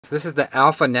So this is the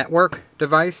Alpha Network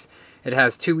device. It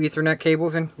has two Ethernet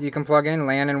cables in you can plug in,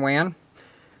 LAN and WAN,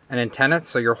 an antenna,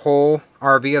 so your whole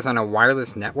RV is on a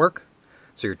wireless network.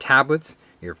 So your tablets,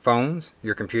 your phones,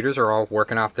 your computers are all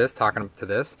working off this, talking to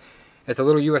this. It's a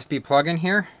little USB plug-in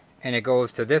here, and it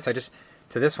goes to this.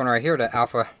 To this one right here, the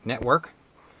Alpha Network.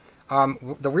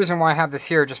 The reason why I have this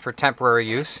here just for temporary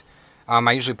use,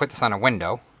 I usually put this on a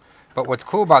window. But what's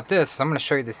cool about this, I'm going to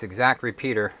show you this exact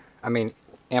repeater.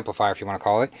 Amplifier, if you want to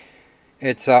call it.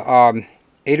 It's a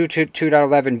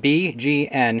 802.11b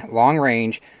GN long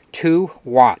range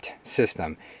 2-watt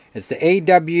system. It's the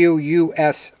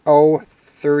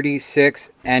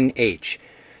AWUSO36NH.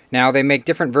 Now they make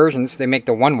different versions. They make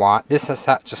the 1 watt. This just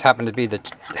happens to be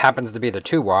the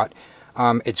 2 watt.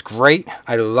 It's great.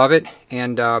 I love it.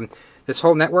 And this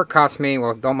whole network cost me,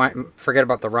 well, forget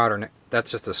about the router.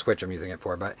 That's just a switch I'm using it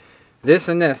for. But this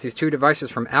and these two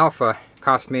devices from Alpha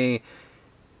cost me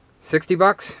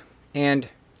 $60 and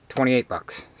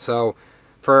 $28. So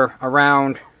for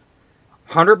around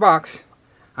 $100,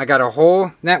 I got a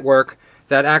whole network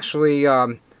that actually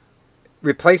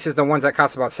replaces the ones that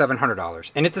cost about $700.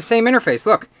 And it's the same interface.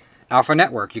 Look, Alpha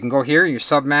Network. You can go here, your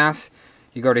submass.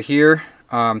 You go to here.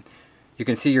 You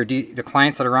can see the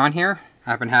clients that are on here. I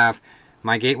happen to have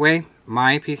my gateway,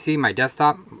 my PC, my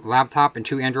desktop, laptop, and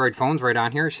 2 Android phones right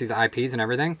on here. You see the IPs and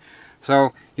everything.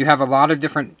 So you have a lot of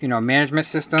different, management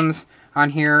systems on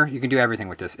here. You can do everything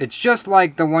with this. It's just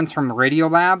like the ones from Radio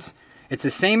Labs. It's the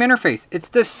same interface. It's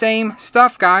the same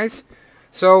stuff, guys.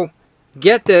 So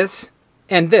get this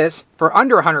and this for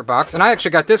under $100. And I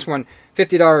actually got this one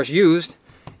 $50 used.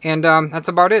 And that's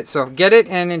about it. So get it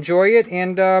and enjoy it.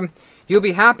 And you'll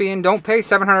be happy. And don't pay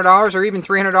 $700 or even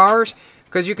 $300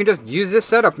 because you can just use this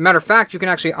setup. Matter of fact, you can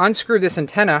actually unscrew this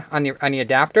antenna on the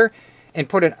adapter and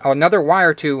put another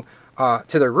wire to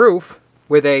the roof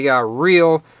with a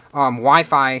real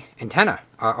Wi-Fi antenna,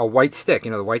 a white stick,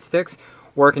 the white sticks,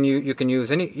 or you can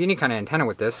use any kind of antenna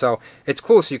with this. So it's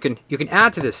cool. So you can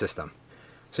add to this system.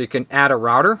 So you can add a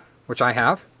router, which I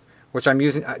have, which I'm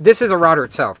using. This is a router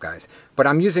itself, guys, but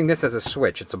I'm using this as a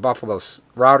switch. It's a Buffalo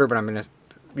router, but I'm going to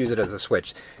use it as a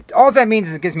switch. All that means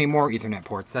is it gives me more Ethernet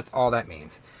ports. That's all that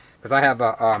means. Because I have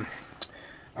a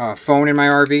phone in my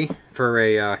RV for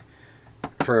a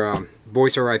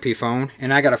voice or IP phone,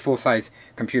 and I got a full-size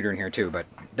computer in here too, but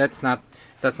that's not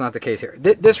the case here.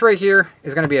 This right here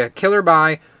is going to be a killer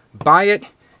buy. Buy it,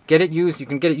 get it used. You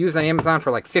can get it used on Amazon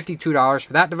for like $52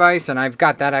 for that device, and I've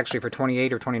got that actually for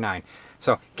 $28 or $29.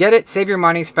 So get it, save your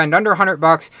money, spend under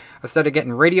 $100 instead of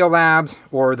getting Radio Labs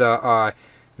or the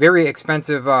very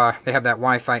expensive, they have that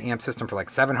Wi-Fi amp system for like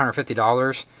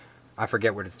 $750. I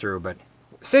forget what it's through, but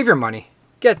save your money.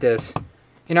 Get this.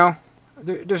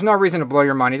 There's no reason to blow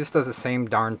your money. This does the same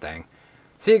darn thing.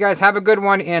 See you guys. Have a good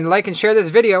one. And like and share this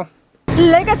video.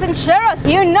 Like us and share us.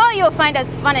 You'll find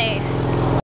us funny.